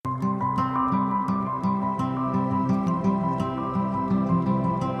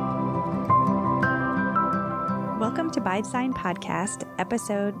Divide Sign Podcast,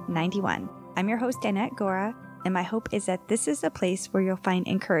 episode 91. I'm your host, Annette Gora, and my hope is that this is a place where you'll find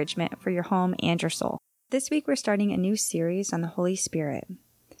encouragement for your home and your soul. This week, we're starting a new series on the Holy Spirit.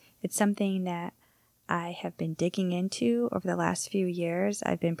 It's something that I have been digging into over the last few years.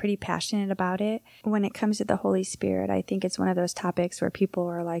 I've been pretty passionate about it. When it comes to the Holy Spirit, I think it's one of those topics where people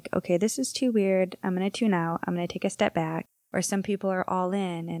are like, okay, this is too weird. I'm going to tune out. I'm going to take a step back. Or some people are all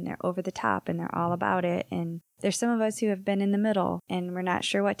in and they're over the top and they're all about it. And there's some of us who have been in the middle and we're not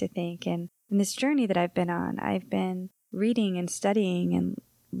sure what to think. And in this journey that I've been on, I've been reading and studying and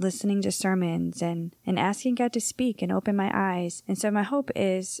listening to sermons and asking God to speak and open my eyes. And so my hope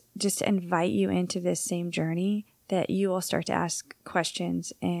is just to invite you into this same journey, that you will start to ask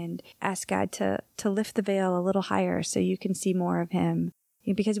questions and ask God to lift the veil a little higher so you can see more of Him.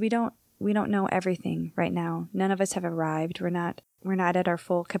 Because we don't know everything right now. None of us have arrived. We're not at our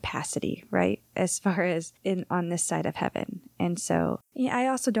full capacity, right? As far as on this side of heaven. And so I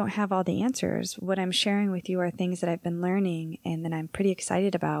also don't have all the answers. What I'm sharing with you are things that I've been learning and that I'm pretty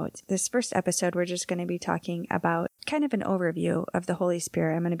excited about. This first episode, we're just going to be talking about kind of an overview of the Holy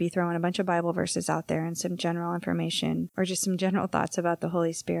Spirit. I'm going to be throwing a bunch of Bible verses out there and some general information or just some general thoughts about the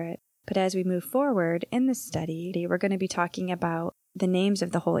Holy Spirit. But as we move forward in this study, we're going to be talking about the names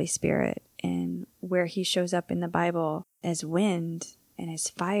of the Holy Spirit and where He shows up in the Bible as wind and as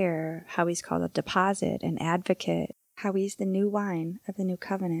fire, how He's called a deposit, an advocate, how He's the new wine of the new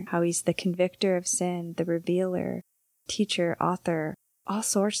covenant, how He's the convictor of sin, the revealer, teacher, author, all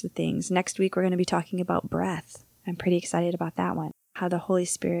sorts of things. Next week, we're going to be talking about breath. I'm pretty excited about that one, how the Holy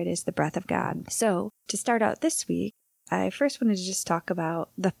Spirit is the breath of God. So to start out this week, I first wanted to just talk about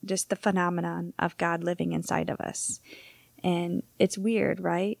the phenomenon of God living inside of us. And it's weird,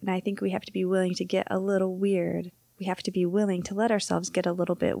 right? And I think we have to be willing to get a little weird. We have to be willing to let ourselves get a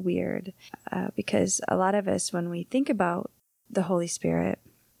little bit weird. Because a lot of us, when we think about the Holy Spirit,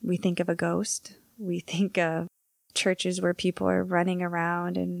 we think of a ghost. We think of churches where people are running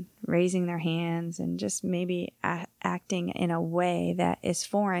around and raising their hands and just maybe acting in a way that is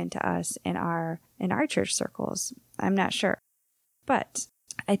foreign to us in our church circles. I'm not sure. But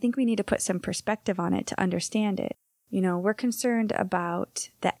I think we need to put some perspective on it to understand it. We're concerned about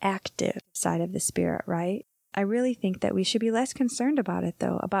the active side of the Spirit, right? I really think that we should be less concerned about it,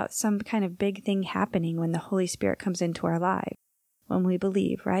 though, about some kind of big thing happening when the Holy Spirit comes into our lives, when we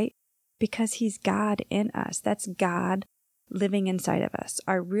believe, right? Because He's God in us. That's God living inside of us.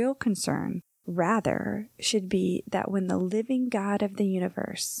 Our real concern, rather, should be that when the living God of the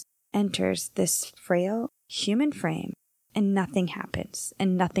universe enters this frail human frame and nothing happens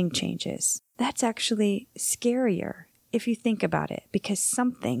and nothing changes, that's actually scarier if you think about it, because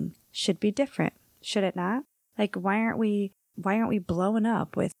something should be different, should it not? Like, why aren't we blowing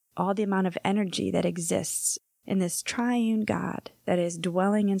up with all the amount of energy that exists in this triune God that is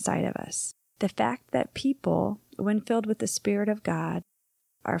dwelling inside of us? The fact that people, when filled with the Spirit of God,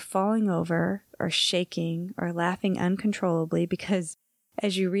 are falling over or shaking or laughing uncontrollably, because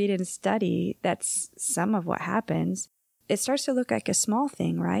as you read and study, that's some of what happens. It starts to look like a small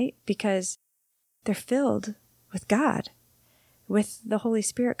thing, right? Because they're filled with God. With the Holy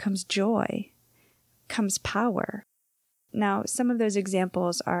Spirit comes joy, comes power. Now, some of those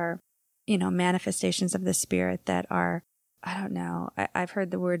examples are, manifestations of the Spirit that are, I don't know, I've heard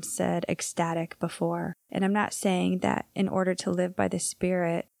the word said ecstatic before. And I'm not saying that in order to live by the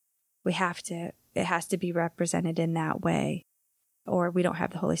Spirit, it has to be represented in that way, or we don't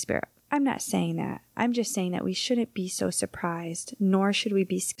have the Holy Spirit. I'm not saying that. I'm just saying that we shouldn't be so surprised, nor should we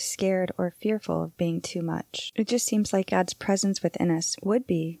be scared or fearful of being too much. It just seems like God's presence within us would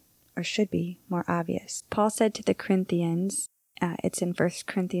be, or should be, more obvious. Paul said to the Corinthians, it's in 1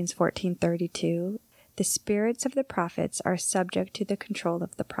 Corinthians 14:32, the spirits of the prophets are subject to the control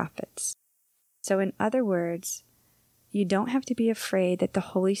of the prophets. So in other words, you don't have to be afraid that the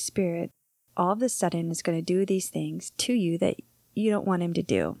Holy Spirit all of a sudden is going to do these things to you that you don't want Him to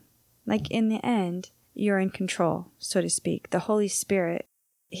do. Like, in the end, you're in control, so to speak. The Holy Spirit,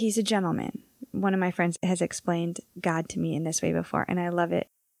 He's a gentleman. One of my friends has explained God to me in this way before, and I love it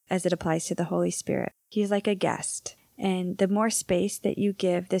as it applies to the Holy Spirit. He's like a guest, and the more space that you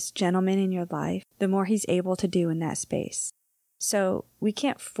give this gentleman in your life, the more He's able to do in that space. So we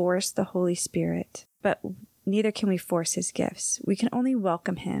can't force the Holy Spirit, but neither can we force His gifts. We can only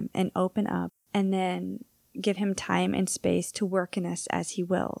welcome Him and open up, and then give Him time and space to work in us as He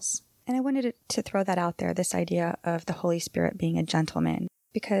wills. And I wanted to throw that out there, this idea of the Holy Spirit being a gentleman,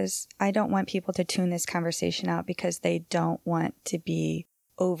 because I don't want people to tune this conversation out because they don't want to be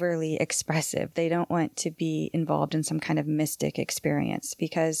overly expressive. They don't want to be involved in some kind of mystic experience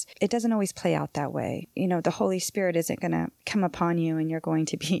because it doesn't always play out that way. The Holy Spirit isn't going to come upon you and you're going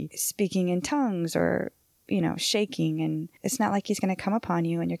to be speaking in tongues or shaking. And it's not like he's going to come upon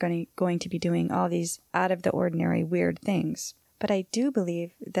you and you're going to be doing all these out of the ordinary weird things. But I do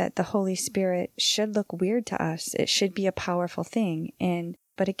believe that the Holy Spirit should look weird to us. It should be a powerful thing.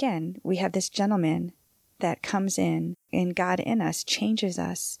 But again, we have this gentleman that comes in, and God in us changes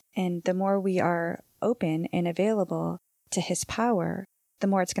us. And the more we are open and available to his power, the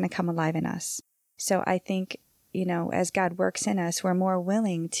more it's going to come alive in us. So I think, as God works in us, we're more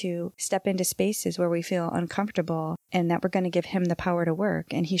willing to step into spaces where we feel uncomfortable and that we're going to give him the power to work.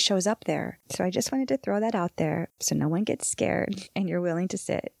 And he shows up there. So I just wanted to throw that out there so no one gets scared and you're willing to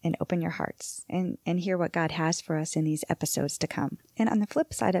sit and open your hearts and hear what God has for us in these episodes to come. And on the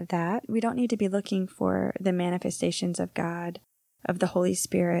flip side of that, we don't need to be looking for the manifestations of God, of the Holy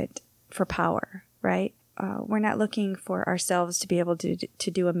Spirit for power, right? We're not looking for ourselves to be able to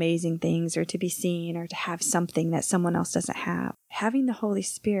do amazing things or to be seen or to have something that someone else doesn't have. Having the Holy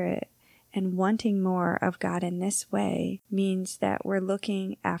Spirit and wanting more of God in this way means that we're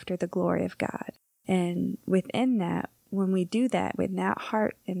looking after the glory of God. And within that, when we do that with that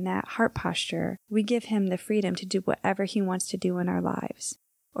heart and that heart posture, we give him the freedom to do whatever he wants to do in our lives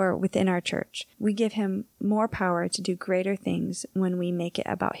or within our church. We give him more power to do greater things when we make it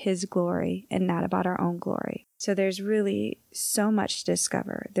about his glory and not about our own glory. So there's really so much to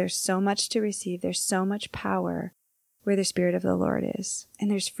discover. There's so much to receive. There's so much power where the Spirit of the Lord is.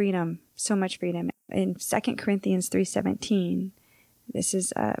 And there's freedom, so much freedom. In 2 Corinthians 3:17, this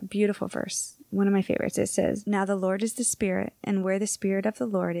is a beautiful verse, one of my favorites. It says, "Now the Lord is the Spirit, and where the Spirit of the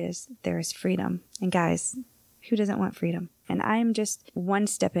Lord is, there is freedom." And guys, who doesn't want freedom? And I'm just one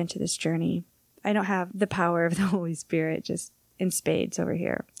step into this journey. I don't have the power of the Holy Spirit just in spades over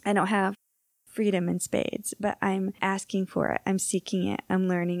here. I don't have freedom in spades, but I'm asking for it. I'm seeking it. I'm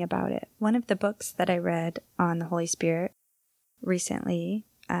learning about it. One of the books that I read on the Holy Spirit recently,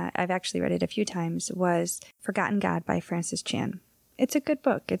 I've actually read it a few times, was Forgotten God by Francis Chan. It's a good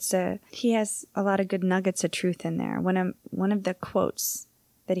book. He has a lot of good nuggets of truth in there. One of the quotes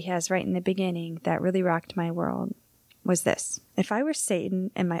that he has right in the beginning that really rocked my world was this: "If I were Satan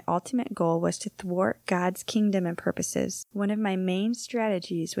and my ultimate goal was to thwart God's kingdom and purposes, one of my main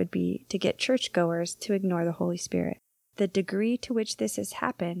strategies would be to get churchgoers to ignore the Holy Spirit. The degree to which this has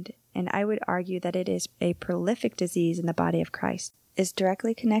happened, and I would argue that it is a prolific disease in the body of Christ, is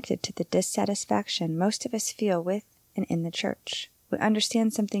directly connected to the dissatisfaction most of us feel with and in the church. We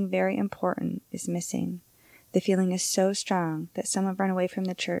understand something very important is missing. The feeling is so strong that some have run away from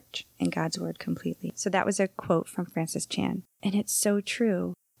the church and God's word completely." So that was a quote from Francis Chan. And it's so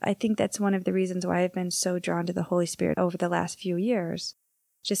true. I think that's one of the reasons why I've been so drawn to the Holy Spirit over the last few years,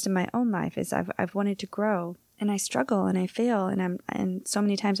 just in my own life, is I've wanted to grow, and I struggle and I fail, and so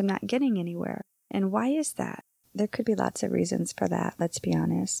many times I'm not getting anywhere. And why is that? There could be lots of reasons for that, let's be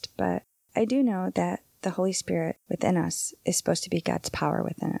honest. But I do know that the Holy Spirit within us is supposed to be God's power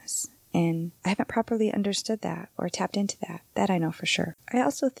within us. And I haven't properly understood that or tapped into that. That I know for sure. I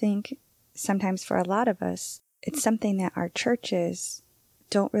also think sometimes for a lot of us, it's something that our churches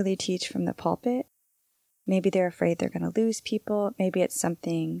don't really teach from the pulpit. Maybe they're afraid they're going to lose people. Maybe it's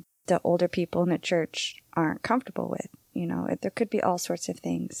something the older people in the church aren't comfortable with. There could be all sorts of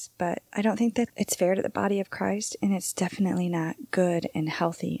things. But I don't think that it's fair to the body of Christ. And it's definitely not good and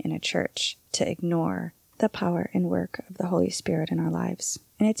healthy in a church to ignore the power and work of the Holy Spirit in our lives.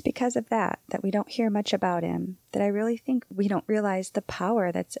 And it's because of that we don't hear much about him, that I really think we don't realize the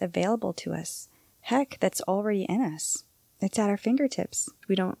power that's available to us. Heck, that's already in us. It's at our fingertips.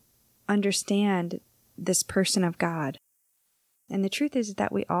 We don't understand this person of God. And the truth is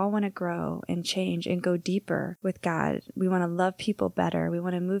that we all want to grow and change and go deeper with God. We want to love people better. We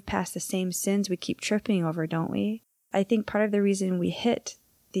want to move past the same sins we keep tripping over, don't we? I think part of the reason we hit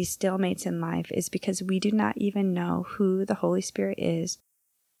these stalemates in life is because we do not even know who the Holy Spirit is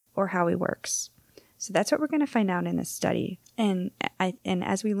or how he works. So that's what we're going to find out in this study. And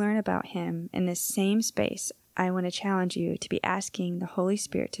as we learn about him in this same space, I want to challenge you to be asking the Holy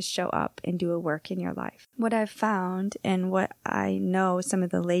Spirit to show up and do a work in your life. What I've found and what I know some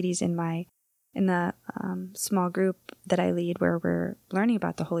of the ladies in the small group that I lead where we're learning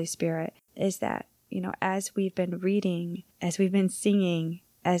about the Holy Spirit is that, as we've been reading, as we've been singing,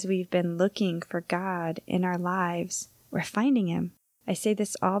 as we've been looking for God in our lives, we're finding him. I say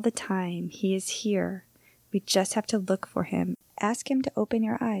this all the time. He is here. We just have to look for him. Ask him to open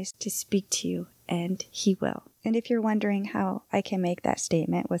your eyes to speak to you, and he will. And if you're wondering how I can make that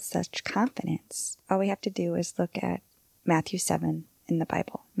statement with such confidence, all we have to do is look at Matthew 7 in the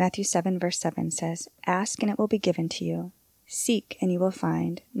Bible. Matthew 7 verse 7 says, "Ask and it will be given to you. Seek and you will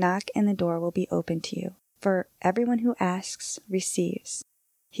find. Knock and the door will be opened to you. For everyone who asks receives.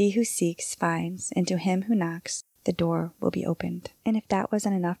 He who seeks finds, and to him who knocks the door will be opened." And if that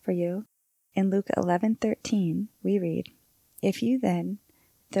wasn't enough for you, in Luke 11:13 we read, "If you then,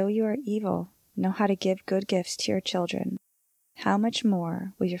 though you are evil, know how to give good gifts to your children, how much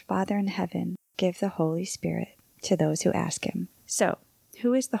more will your Father in heaven give the Holy Spirit to those who ask him?" So,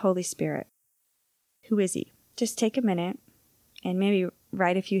 who is the Holy Spirit? Who is he? Just take a minute and maybe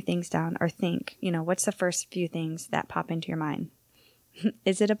write a few things down or think, what's the first few things that pop into your mind?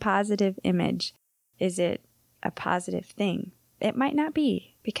 Is it a positive image? Is it a positive thing? It might not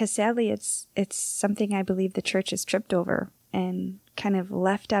be, because sadly it's something I believe the church has tripped over and kind of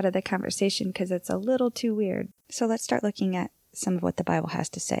left out of the conversation because it's a little too weird. So let's start looking at some of what the Bible has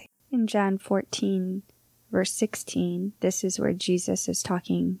to say. In John 14, verse 16, this is where Jesus is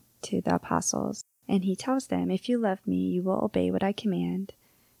talking to the apostles. And he tells them, "If you love me, you will obey what I command."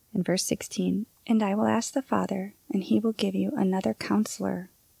 In verse 16, "And I will ask the Father, and he will give you another counselor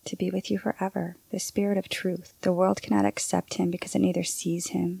to be with you forever, the Spirit of truth. The world cannot accept him because it neither sees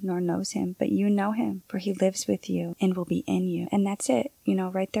him nor knows him, but you know him, for he lives with you and will be in you." And that's it,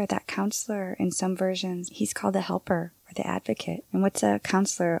 right there, that counselor. In some versions, he's called a helper or the advocate. And what's a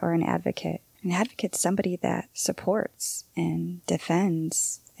counselor or an advocate? An advocate's somebody that supports and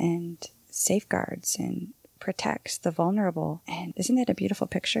defends and safeguards and protects the vulnerable. And isn't that a beautiful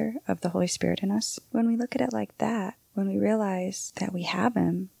picture of the Holy Spirit in us? When we look at it like that, when we realize that we have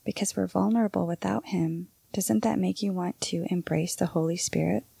him because we're vulnerable without him, doesn't that make you want to embrace the Holy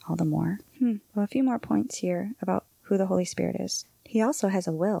Spirit all the more? Well, a few more points here about who the Holy Spirit is. He also has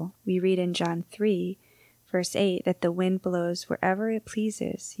a will. We read in John 3, verse 8, that the wind blows wherever it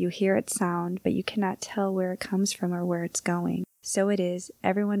pleases. You hear its sound, but you cannot tell where it comes from or where it's going. So it is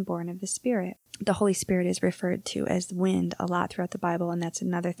everyone born of the Spirit. The Holy Spirit is referred to as wind a lot throughout the Bible, and that's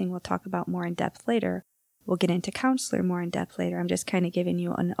another thing we'll talk about more in depth later. We'll get into counselor more in depth later. I'm just kind of giving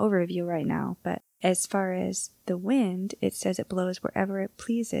you an overview right now. But as far as the wind, it says it blows wherever it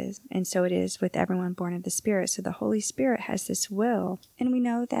pleases. And so it is with everyone born of the Spirit. So the Holy Spirit has this will. And we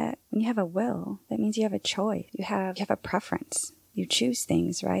know that when you have a will, that means you have a choice. You have a preference. You choose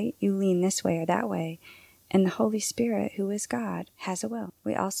things, right? You lean this way or that way. And the Holy Spirit, who is God, has a will.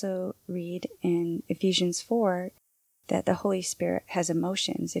 We also read in Ephesians 4 that the Holy Spirit has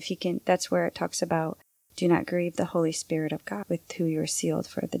emotions. That's where it talks about, "Do not grieve the Holy Spirit of God, with who you are sealed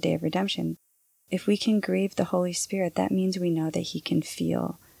for the day of redemption." If we can grieve the Holy Spirit, that means we know that he can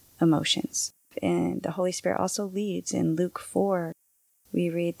feel emotions. And the Holy Spirit also leads. In Luke 4, we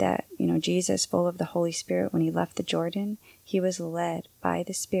read that, Jesus, full of the Holy Spirit, when he left the Jordan, he was led by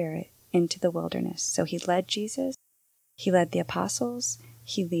the Spirit into the wilderness. So he led Jesus, he led the apostles,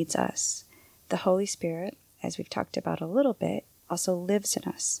 he leads us. The Holy Spirit, as we've talked about a little bit, also lives in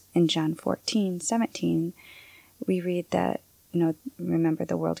us. In John 14:17, we read that, remember,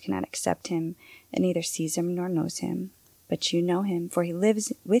 the world cannot accept him, and neither sees him nor knows him, but you know him, for he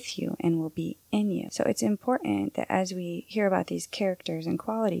lives with you and will be in you. So it's important that as we hear about these characters and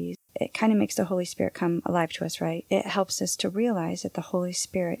qualities, it kind of makes the Holy Spirit come alive to us, right? It helps us to realize that the Holy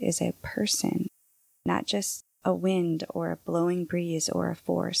Spirit is a person, not just a wind or a blowing breeze or a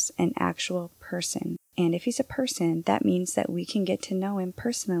force, an actual person. And if he's a person, that means that we can get to know him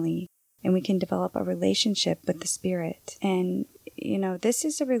personally and we can develop a relationship with the Spirit. And, this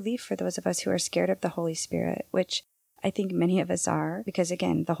is a relief for those of us who are scared of the Holy Spirit, which I think many of us are, because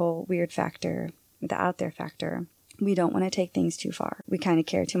again, the whole weird factor, the out there factor, we don't want to take things too far. We kind of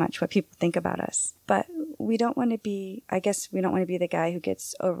care too much what people think about us. But we don't want to be the guy who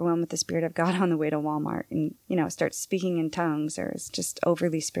gets overwhelmed with the Spirit of God on the way to Walmart and, starts speaking in tongues or is just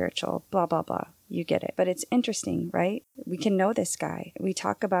overly spiritual, blah, blah, blah. You get it. But it's interesting, right? We can know this guy. We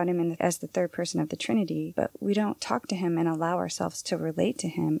talk about him as the third person of the Trinity, but we don't talk to him and allow ourselves to relate to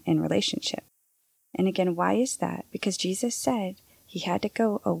him in relationship. And again, why is that? Because Jesus said he had to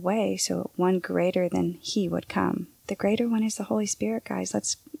go away so one greater than he would come. The greater one is the Holy Spirit, guys.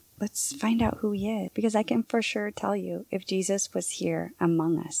 Let's find out who he is. Because I can for sure tell you, if Jesus was here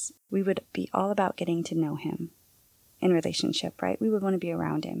among us, we would be all about getting to know him in relationship, right? We would want to be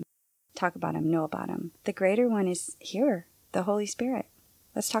around him, talk about him, know about him. The greater one is here, the Holy Spirit.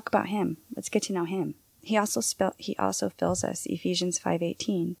 Let's talk about him. Let's get to know him. He also fills us, Ephesians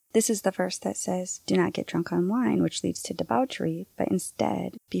 5:18. This is the verse that says, "Do not get drunk on wine, which leads to debauchery, but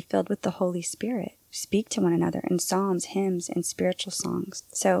instead be filled with the Holy Spirit. Speak to one another in psalms, hymns, and spiritual songs."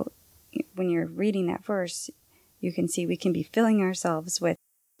 So when you're reading that verse, you can see we can be filling ourselves with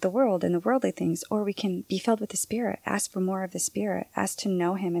the world and the worldly things, or we can be filled with the Spirit, ask for more of the Spirit, ask to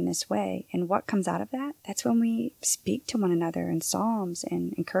know Him in this way. And what comes out of that? That's when we speak to one another in psalms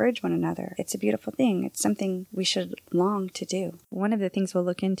and encourage one another. It's a beautiful thing. It's something we should long to do. One of the things we'll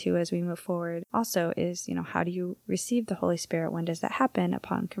look into as we move forward also is, how do you receive the Holy Spirit? When does that happen?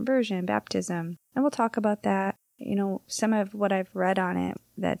 Upon conversion, baptism. And we'll talk about that. Some of what I've read on it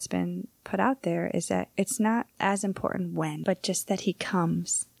that's been put out there is that it's not as important when, but just that He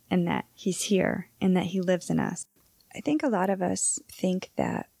comes and that He's here and that He lives in us. I think a lot of us think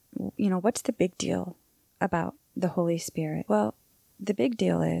that, what's the big deal about the Holy Spirit? Well, the big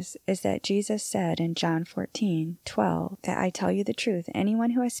deal is that Jesus said in John 14:12 that I tell you the truth,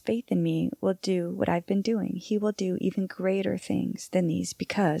 anyone who has faith in me will do what I've been doing. He will do even greater things than these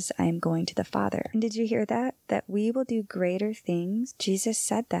because I am going to the Father. And did you hear that? That we will do greater things? Jesus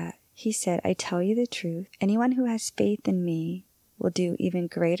said that. He said, I tell you the truth, anyone who has faith in me will do even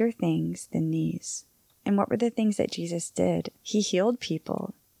greater things than these. And what were the things that Jesus did? He healed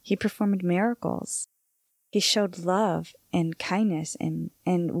people. He performed miracles. He showed love and kindness, and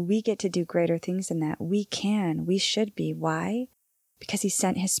we get to do greater things than that. We should be. Why? Because He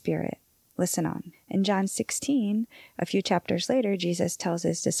sent His Spirit. Listen on. In John 16, a few chapters later, Jesus tells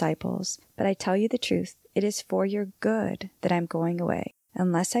His disciples, but I tell you the truth, it is for your good that I'm going away.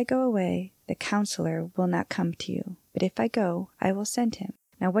 Unless I go away, the Counselor will not come to you. But if I go, I will send Him.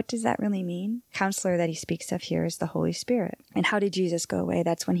 Now, what does that really mean? Counselor that He speaks of here is the Holy Spirit. And how did Jesus go away?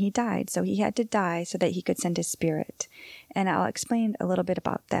 That's when He died. So He had to die so that He could send His Spirit. And I'll explain a little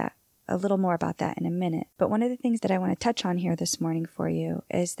more about that in a minute. But one of the things that I want to touch on here this morning for you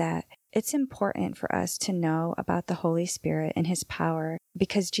is that it's important for us to know about the Holy Spirit and His power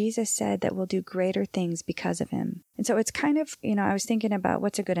because Jesus said that we'll do greater things because of Him. And so it's kind of, I was thinking about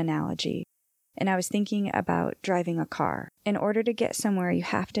what's a good analogy. And I was thinking about driving a car. In order to get somewhere, you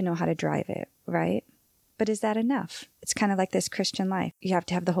have to know how to drive it, right? But is that enough? It's kind of like this Christian life. You have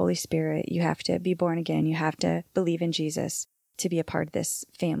to have the Holy Spirit. You have to be born again. You have to believe in Jesus to be a part of this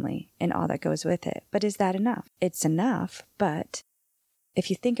family and all that goes with it. But is that enough? It's enough, but if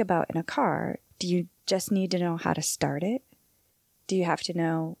you think about in a car, do you just need to know how to start it? Do you have to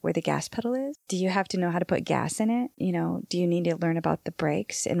know where the gas pedal is? Do you have to know how to put gas in it? Do you need to learn about the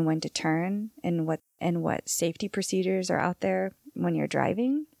brakes and when to turn and what safety procedures are out there when you're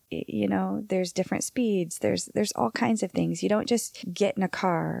driving? There's different speeds. There's all kinds of things. You don't just get in a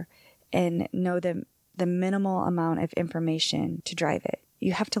car and know the minimal amount of information to drive it.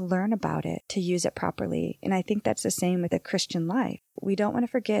 You have to learn about it to use it properly. And I think that's the same with the Christian life. We don't want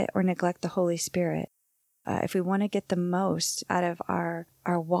to forget or neglect the Holy Spirit. If we want to get the most out of our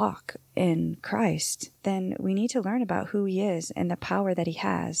walk in Christ, then we need to learn about who He is and the power that He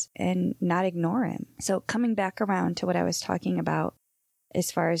has and not ignore Him. So coming back around to what I was talking about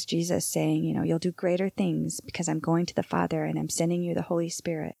as far as Jesus saying, you'll do greater things because I'm going to the Father and I'm sending you the Holy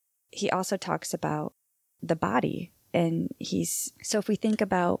Spirit. He also talks about the body. And so if we think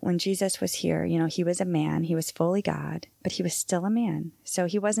about when Jesus was here, He was a man, He was fully God, but He was still a man. So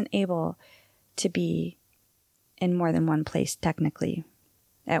He wasn't able to be in more than one place technically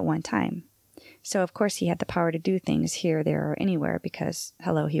at one time. So of course He had the power to do things here, there, or anywhere because,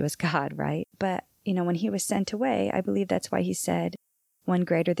 He was God, right? But, when He was sent away, I believe that's why He said, one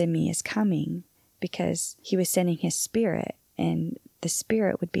greater than me is coming, because He was sending His Spirit and the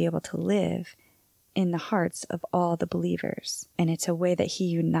Spirit would be able to live in the hearts of all the believers. And it's a way that He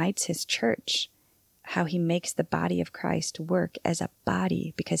unites His church, how He makes the body of Christ work as a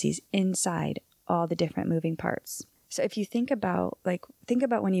body because He's inside all the different moving parts. So if you think about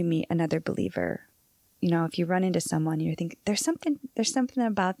when you meet another believer, if you run into someone, you think there's something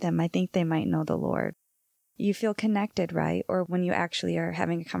about them. I think they might know the Lord. You feel connected, right? Or when you actually are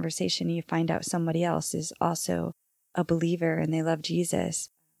having a conversation, you find out somebody else is also a believer and they love Jesus.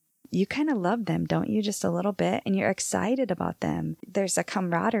 You kind of love them, don't you? Just a little bit, and you're excited about them. There's a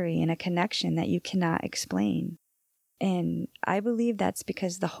camaraderie and a connection that you cannot explain. And I believe that's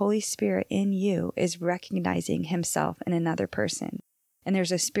because the Holy Spirit in you is recognizing Himself in another person. And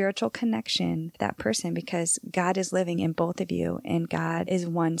there's a spiritual connection to that person because God is living in both of you and God is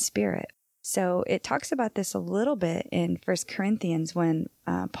one spirit. So it talks about this a little bit in 1 Corinthians when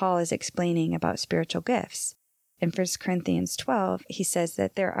Paul is explaining about spiritual gifts. In 1 Corinthians 12, he says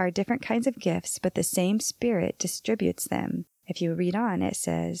that there are different kinds of gifts, but the same Spirit distributes them. If you read on, it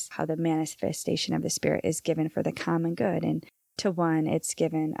says how the manifestation of the Spirit is given for the common good. And to one, it's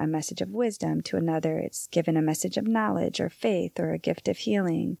given a message of wisdom. To another, it's given a message of knowledge or faith or a gift of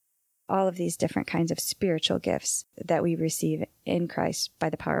healing. All of these different kinds of spiritual gifts that we receive in Christ by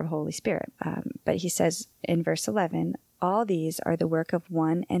the power of the Holy Spirit. But he says in verse 11, all these are the work of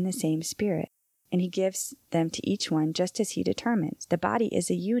one and the same Spirit, and he gives them to each one just as he determines. The body is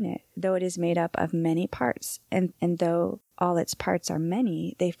a unit, though it is made up of many parts, and though all its parts are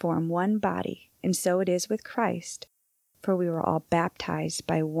many, they form one body. And so it is with Christ. For we were all baptized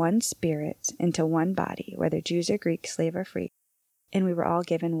by one Spirit into one body, whether Jews or Greeks, slave or free, and we were all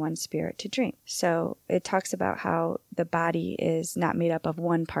given one Spirit to drink. So it talks about how the body is not made up of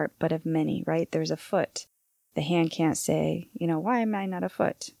one part, but of many, right? There's a foot. The hand can't say, why am I not a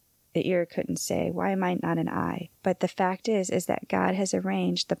foot? The ear couldn't say, why am I not an eye? But the fact is that God has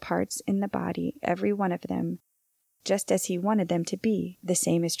arranged the parts in the body, every one of them, just as he wanted them to be. The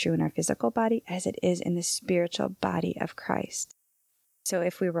same is true in our physical body as it is in the spiritual body of Christ. So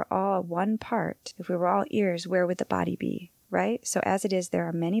if we were all one part, if we were all ears, where would the body be? Right? So as it is, there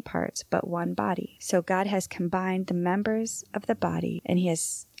are many parts, but one body. So God has combined the members of the body, and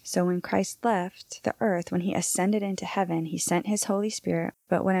so when Christ left the earth, when he ascended into heaven, he sent his Holy Spirit.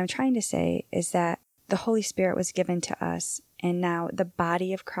 But what I'm trying to say is that the Holy Spirit was given to us, and now the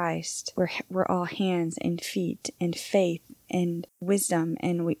body of Christ, we're all hands and feet and faith and wisdom,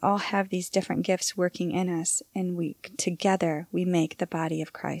 and we all have these different gifts working in us, and together we make the body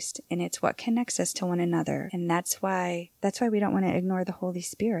of Christ, and it's what connects us to one another. And that's why we don't want to ignore the Holy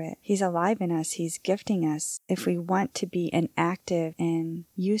Spirit. He's alive in us. He's gifting us. If we want to be an active and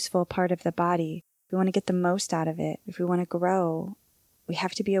useful part of the body, we want to get the most out of it. If we want to grow, we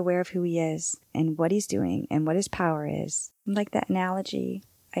have to be aware of who he is and what he's doing and what his power is. Like that analogy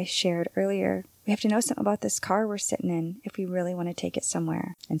I shared earlier, we have to know something about this car we're sitting in if we really want to take it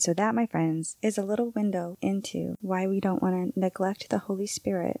somewhere. And so that, my friends, is a little window into why we don't want to neglect the Holy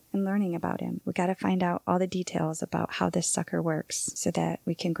Spirit and learning about him. We got to find out all the details about how this sucker works so that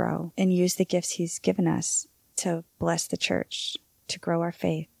we can grow and use the gifts he's given us to bless the church, to grow our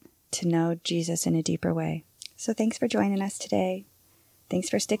faith, to know Jesus in a deeper way. So thanks for joining us today. Thanks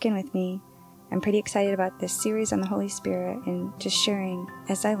for sticking with me. I'm pretty excited about this series on the Holy Spirit and just sharing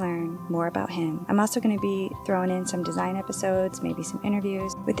as I learn more about him. I'm also going to be throwing in some design episodes, maybe some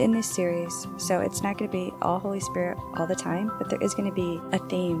interviews within this series. So it's not going to be all Holy Spirit all the time, but there is going to be a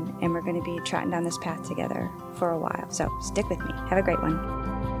theme, and we're going to be trotting down this path together for a while. So stick with me. Have a great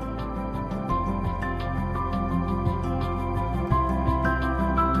one.